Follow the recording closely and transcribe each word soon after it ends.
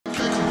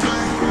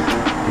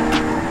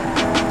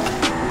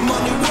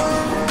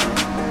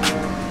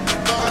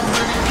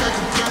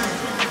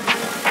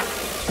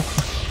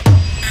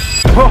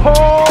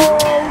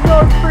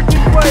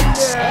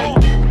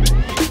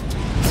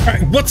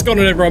What's going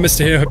on, everyone?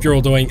 Mistah here. Hope you're all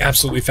doing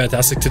absolutely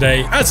fantastic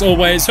today. As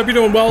always, hope you're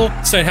doing well,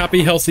 staying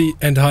happy, healthy,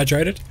 and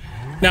hydrated.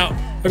 Now,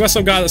 I've got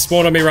some guy that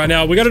spawned on me right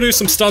now. We're going to do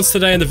some stunts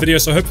today in the video,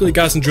 so hopefully you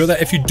guys enjoy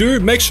that. If you do,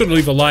 make sure to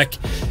leave a like.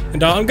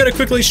 And I'm going to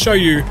quickly show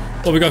you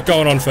what we got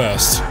going on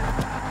first.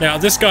 Now,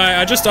 this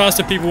guy, I just asked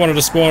if people wanted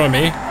to spawn on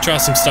me, try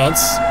some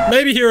stunts.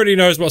 Maybe he already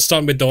knows what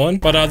stunt we're doing,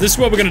 but this is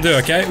what we're going to do,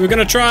 okay? We're going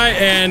to try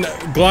and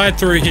glide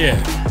through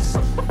here.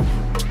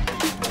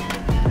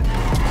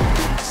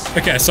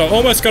 Okay, so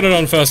almost got it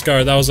on first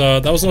go. That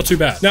was not too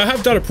bad. Now, I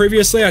have done it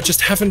previously. I just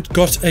haven't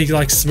got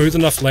a smooth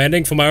enough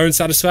landing for my own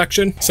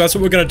satisfaction. So that's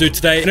what we're gonna do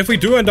today. And if we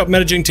do end up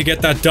managing to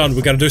get that done,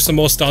 we're gonna do some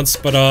more stunts.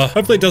 But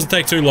hopefully it doesn't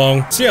take too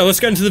long. So yeah,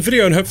 let's get into the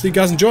video and hopefully you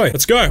guys enjoy.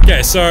 Let's go.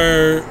 Okay,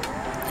 so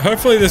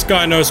hopefully this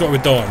guy knows what we're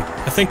doing.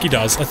 I think he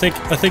does. I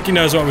think he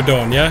knows what we're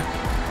doing. Yeah.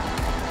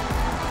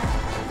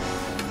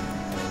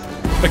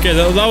 Okay,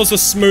 that was a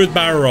smooth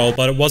barrel roll,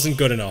 but it wasn't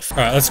good enough. All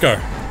right, let's go.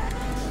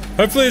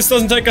 Hopefully this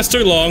doesn't take us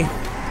too long.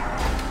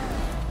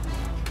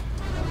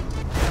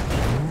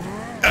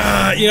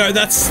 You know,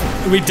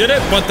 we did it,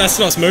 but that's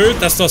not smooth.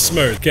 That's not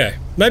smooth. Okay.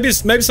 Maybe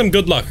some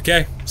good luck,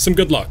 okay? Some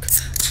good luck.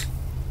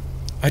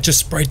 I just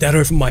sprayed that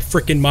over my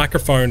freaking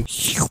microphone.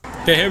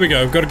 Okay, here we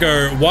go. We've got to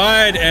go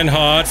wide and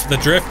hard for the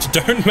drift.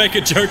 Don't make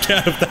a joke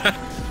out of that.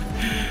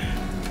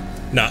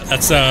 Nah,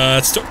 that's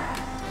oh,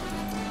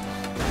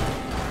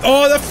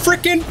 the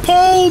freaking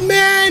pole,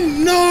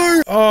 man!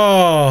 No!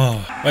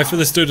 Oh. Wait for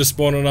this dude to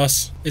spawn on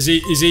us. Is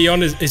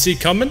he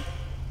coming?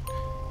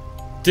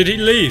 Did he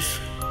leave?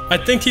 I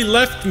think he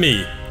left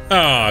me.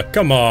 Ah, oh,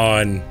 come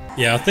on.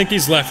 Yeah, I think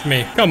he's left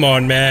me. Come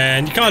on,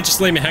 man. You can't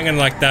just leave me hanging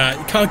like that.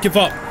 You can't give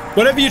up.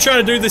 Whatever you're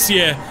trying to do this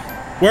year,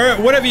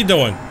 whatever you're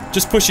doing,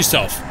 just push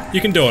yourself.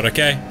 You can do it,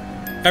 okay?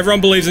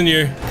 Everyone believes in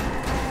you.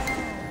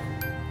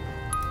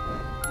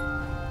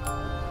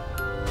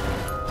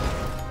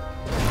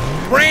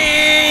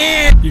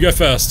 You go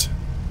first.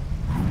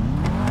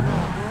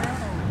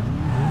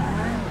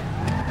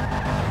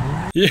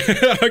 Yeah,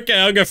 okay,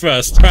 I'll go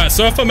first. Alright,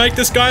 so if I make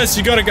this, guys,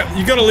 you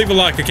gotta leave a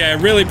like, okay? I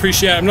really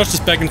appreciate it. I'm not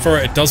just begging for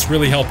it. It does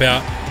really help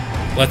out.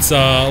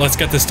 Let's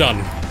get this done.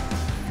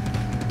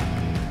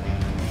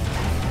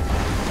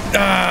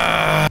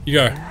 Ah!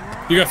 You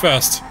go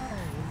first.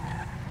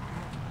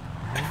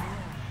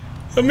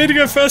 Want me to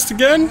go first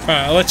again?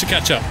 Alright, I'll let you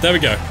catch up. There we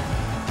go.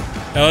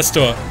 Now let's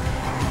do it.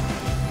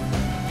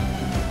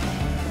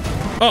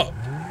 Oh.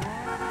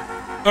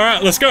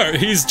 Alright, let's go.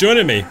 He's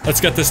joining me. Let's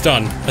get this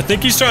done. I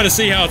think he's trying to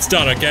see how it's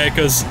done, okay?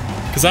 Because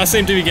I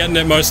seem to be getting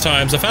it most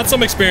times. I've had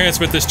some experience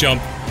with this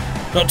jump.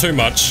 Not too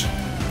much.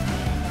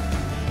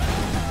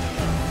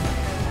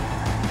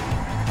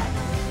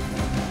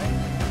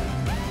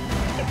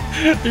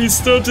 He's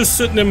still just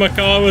sitting in my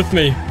car with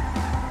me.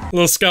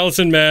 Little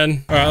skeleton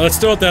man. Alright, let's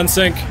do it then,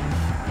 Sync.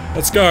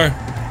 Let's go.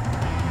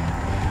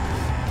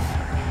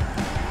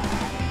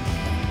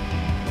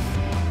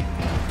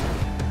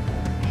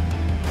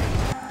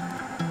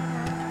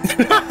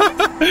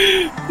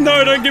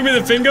 No, don't give me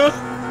the finger.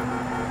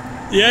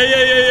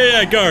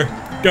 Yeah.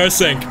 Go,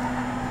 Sync.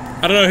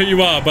 I don't know who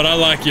you are, but I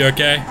like you,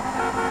 okay?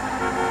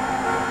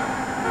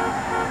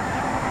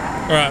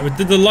 Alright, we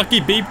did the lucky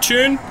beep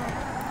tune.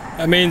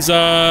 That means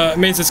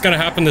it's gonna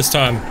happen this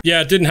time.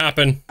 Yeah, it didn't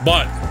happen,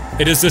 but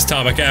it is this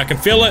time, okay? I can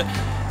feel it.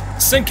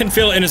 Sync can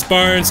feel it in his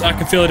bones. I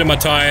can feel it in my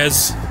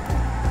tires.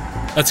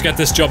 Let's get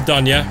this job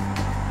done, yeah?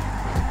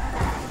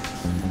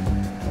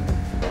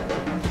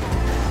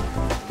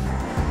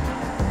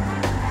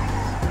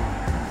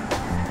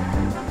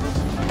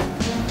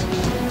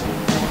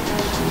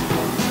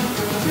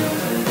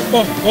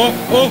 Oh,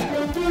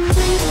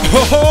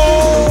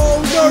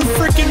 no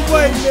freaking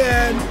way,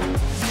 man.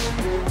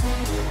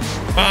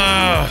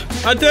 Ah,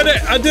 I did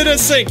it,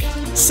 Sync,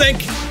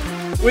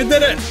 we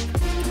did it.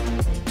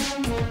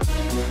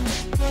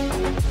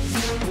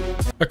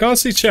 I can't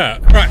see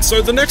chat. Alright,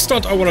 so the next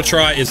stunt I want to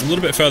try is a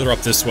little bit further up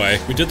this way.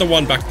 We did the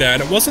one back there,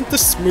 and it wasn't the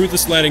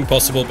smoothest landing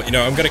possible, but you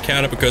know, I'm gonna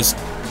count it because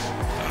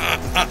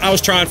I was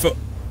trying for...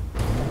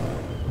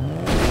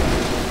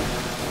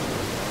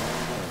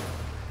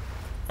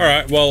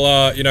 Alright,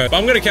 well, you know,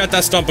 I'm gonna count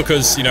that stunt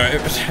because, you know,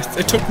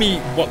 it took me,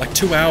 what, like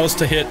 2 hours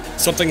to hit?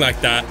 Something like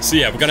that. So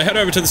yeah, we're gonna head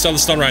over to this other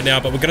stunt right now,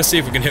 but we're gonna see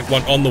if we can hit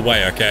one on the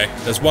way, okay?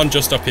 There's one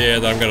just up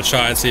here that I'm gonna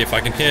try and see if I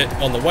can hit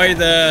on the way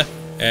there,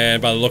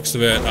 and by the looks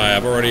of it, I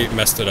have already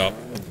messed it up.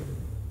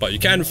 But you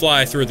can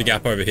fly through the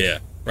gap over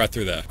here. Right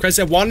through there.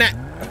 Crazy one.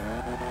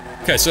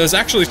 Okay, so there's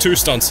actually 2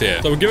 stunts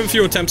here. So we'll give a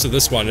few attempts at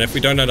this one, and if we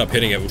don't end up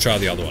hitting it, we'll try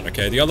the other one,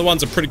 okay? The other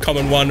one's a pretty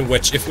common one,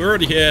 which, if we're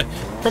already here,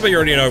 probably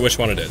already know which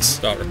one it is.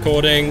 Start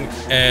recording,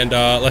 and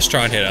let's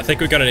try and hit it. I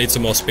think we're gonna need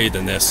some more speed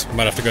than this.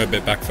 Might have to go a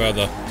bit back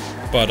further.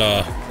 But,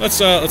 let's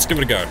give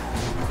it a go.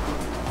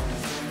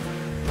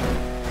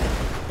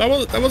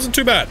 That wasn't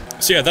too bad.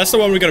 So yeah, that's the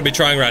one we're gonna be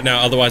trying right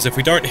now. Otherwise, if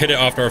we don't hit it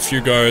after a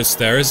few goes,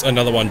 there is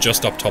another one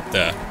just up top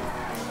there.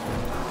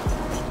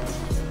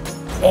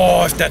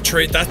 Oh, if that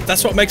tree,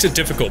 that's what makes it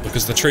difficult,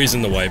 because the tree's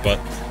in the way, but,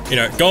 you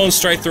know, going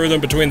straight through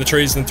them, between the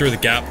trees and through the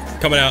gap,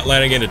 coming out,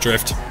 landing in a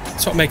drift,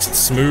 that's what makes it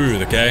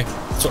smooth, okay?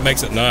 That's what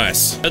makes it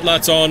nice.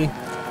 Headlights on,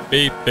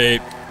 Beep,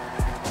 beep.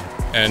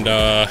 And,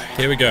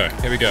 here we go.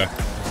 Here we go.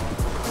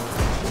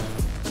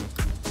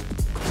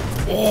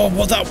 Oh,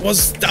 well, that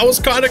was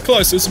kind of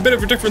close. It was a bit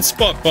of a different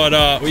spot,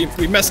 but,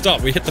 we messed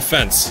up. We hit the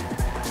fence.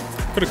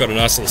 Could have got a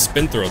nice little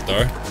spin through it,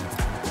 though.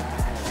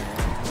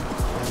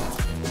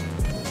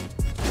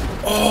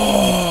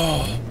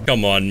 Oh,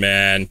 come on,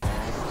 man.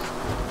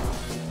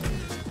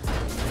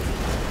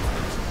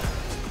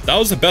 That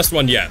was the best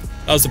one yet.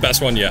 That was the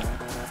best one yet.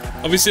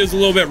 Obviously, it was a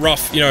little bit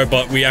rough, you know,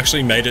 but we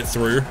actually made it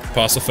through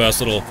past the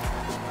first little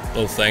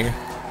thing.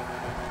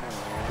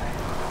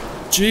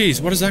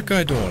 Jeez, what is that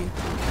guy doing?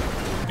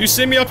 You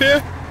see me up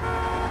here?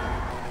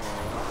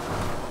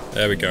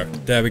 There we go.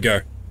 There we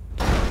go.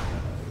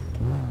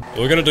 What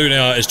we're gonna do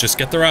now is just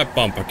get the right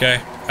bump,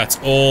 okay? That's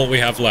all we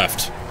have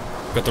left.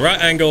 Got the right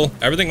angle,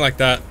 everything like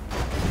that.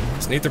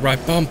 Just need the right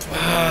bump.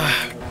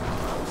 Ah.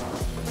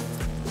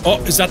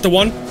 Oh, is that the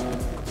one?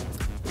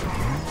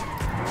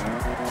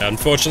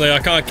 Unfortunately, I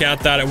can't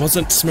count that. It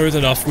wasn't smooth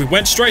enough. We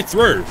went straight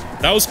through.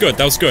 That was good.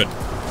 That was good.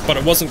 But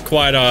it wasn't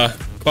quite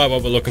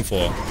what we're looking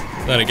for.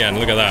 Then again,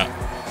 look at that.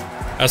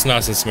 That's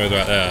nice and smooth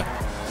right there.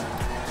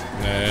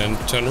 And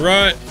turn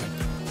right.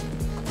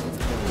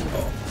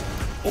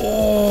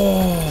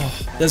 Oh,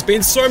 there's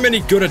been so many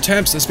good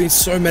attempts. There's been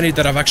so many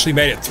that I've actually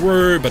made it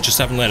through, but just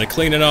haven't landed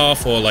clean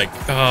enough, or like,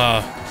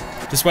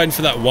 just waiting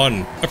for that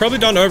one. I've probably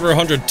done over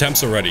 100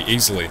 attempts already,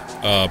 easily.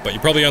 But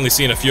you've probably only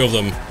seen a few of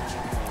them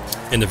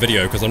in the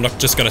video, because I'm not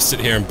just gonna sit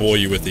here and bore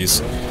you with these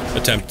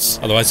attempts.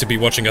 Otherwise, you'd be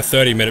watching a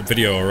 30-minute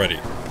video already.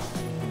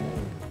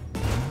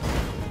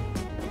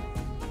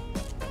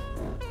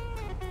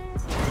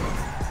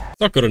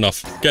 Not good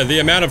enough. Okay, the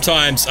amount of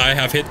times I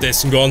have hit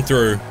this and gone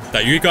through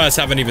that you guys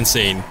haven't even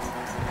seen,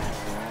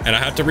 and I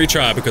have to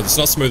retry because it's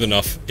not smooth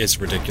enough, is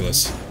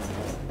ridiculous.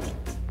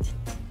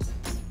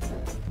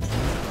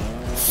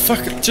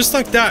 Fuck, just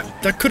like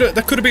that. That could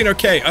have been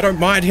okay. I don't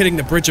mind hitting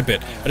the bridge a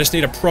bit. I just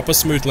need a proper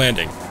smooth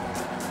landing.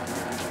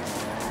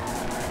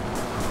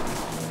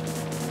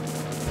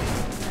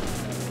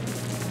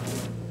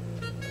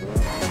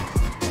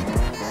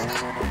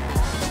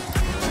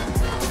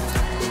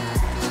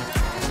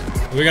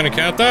 Are we gonna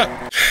count that?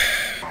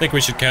 I think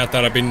we should count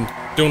that. I've been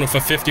doing it for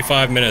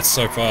 55 minutes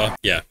so far.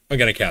 Yeah, I'm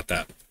gonna count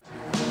that.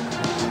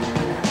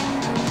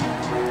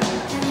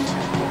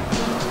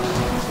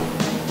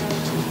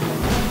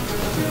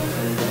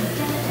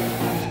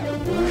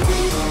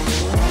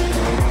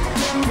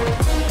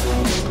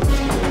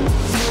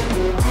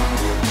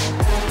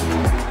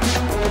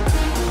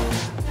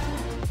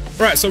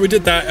 Right, so we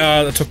did that.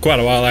 That took quite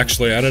a while,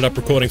 actually. I ended up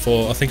recording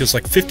for, I think it was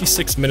like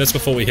 56 minutes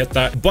before we hit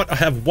that. But I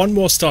have one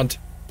more stunt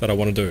that I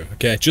want to do,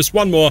 okay? Just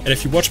one more. And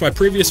if you watched my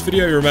previous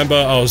video, you remember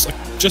I was,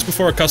 just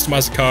before I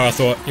customized the car, I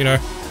thought, you know,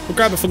 we'll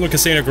grab it from the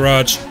casino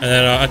garage, and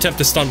then I attempted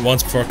to stunt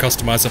once before I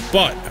customized it,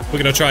 but we're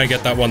gonna try and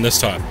get that one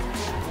this time.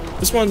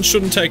 This one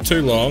shouldn't take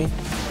too long.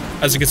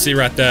 As you can see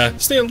right there,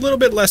 just need a little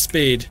bit less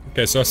speed.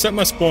 Okay, so I set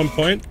my spawn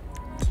point.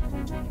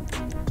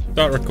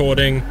 Start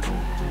recording.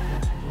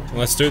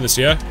 Let's do this,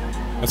 yeah?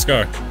 Let's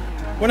go.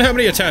 Wonder how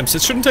many attempts.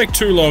 It shouldn't take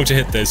too long to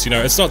hit this, you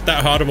know, it's not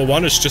that hard of a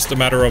one, it's just a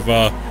matter of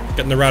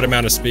getting the right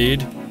amount of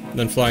speed. And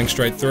then flying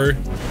straight through.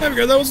 There we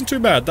go, that wasn't too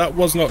bad. That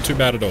was not too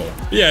bad at all.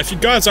 But yeah, if you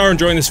guys are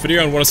enjoying this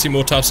video and want to see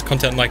more types of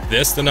content like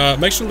this, then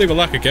make sure to leave a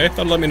like, okay?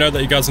 That'll let me know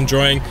that you guys are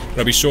enjoying, and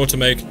I'll be sure to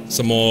make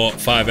some more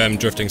FiveM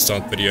drifting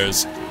stunt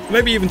videos.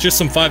 Maybe even just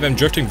some FiveM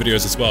drifting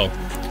videos as well.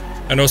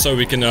 And also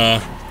we can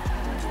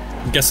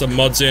get some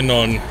mods in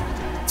on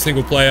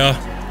single player,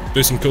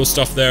 do some cool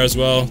stuff there as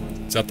well.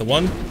 Is that the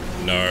one?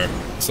 No,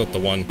 it's not the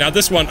one. Now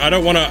this one, I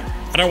don't want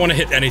to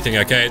hit anything,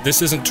 okay?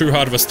 This isn't too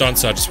hard of a stunt,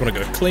 so I just want to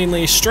go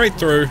cleanly, straight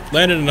through,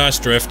 land in a nice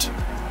drift.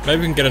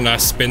 Maybe we can get a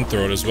nice spin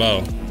through it as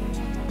well.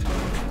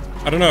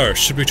 I don't know,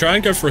 should we try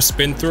and go for a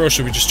spin through, or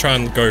should we just try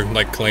and go,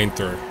 like, clean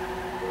through?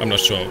 I'm not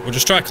sure. We'll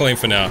just try clean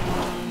for now.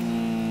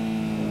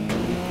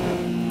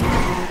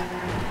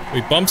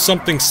 We bumped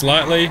something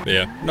slightly.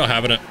 Yeah, not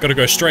having it. Gotta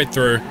go straight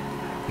through.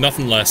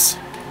 Nothing less.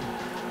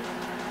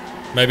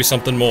 Maybe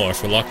something more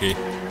if we're lucky.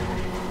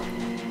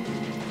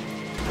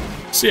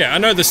 So yeah, I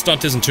know this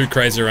stunt isn't too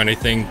crazy or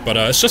anything, but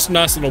it's just a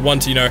nice little one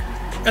to, you know,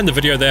 end the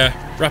video there,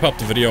 wrap up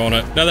the video on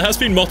it. Now there has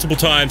been multiple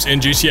times in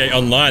GTA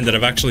Online that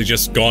I've actually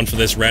just gone for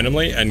this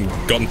randomly and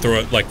gotten through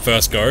it like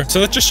first go.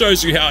 So that just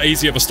shows you how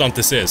easy of a stunt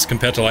this is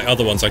compared to like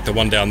other ones, like the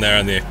one down there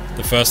and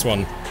the first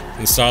one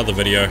in the start of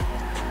the video.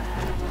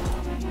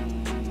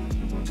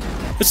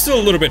 It's still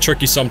a little bit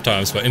tricky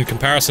sometimes, but in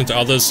comparison to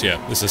others, yeah,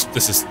 this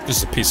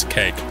is a piece of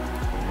cake.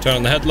 Turn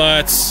on the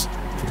headlights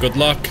for good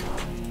luck.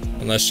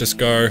 And let's just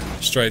go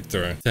straight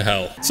through to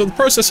hell. So the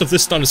process of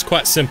this stunt is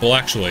quite simple,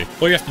 actually.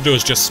 All you have to do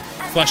is just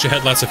flash your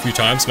headlights a few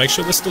times, make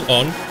sure they're still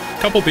on,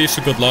 couple beeps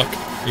for good luck.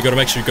 You gotta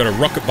make sure you got a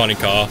rocket bunny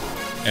car,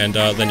 and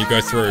then you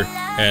go through,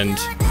 and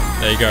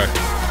there you go.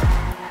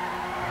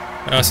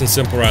 Nice and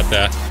simple right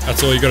there.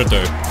 That's all you gotta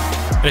do.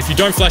 And if you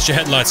don't flash your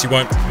headlights, you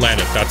won't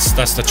land it.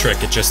 That's the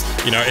trick. It just,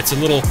 you know, it's a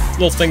little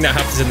thing that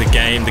happens in the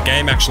game. The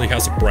game actually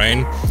has a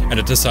brain, and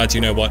it decides,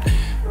 you know what,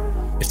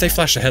 if they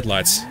flash the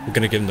headlights, we're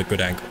gonna give them the good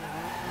angle.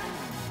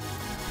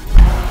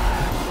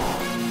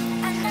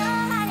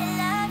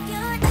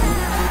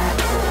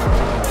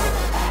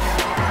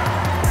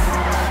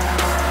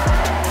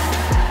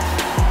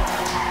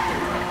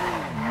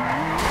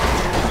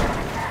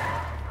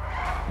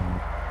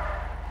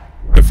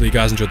 Hopefully you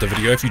guys enjoyed the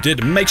video. If you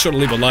did, make sure to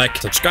leave a like,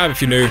 subscribe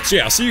if you're new. So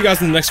yeah, I'll see you guys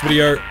in the next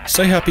video.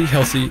 Stay happy,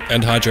 healthy,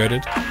 and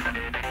hydrated.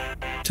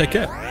 Take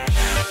care.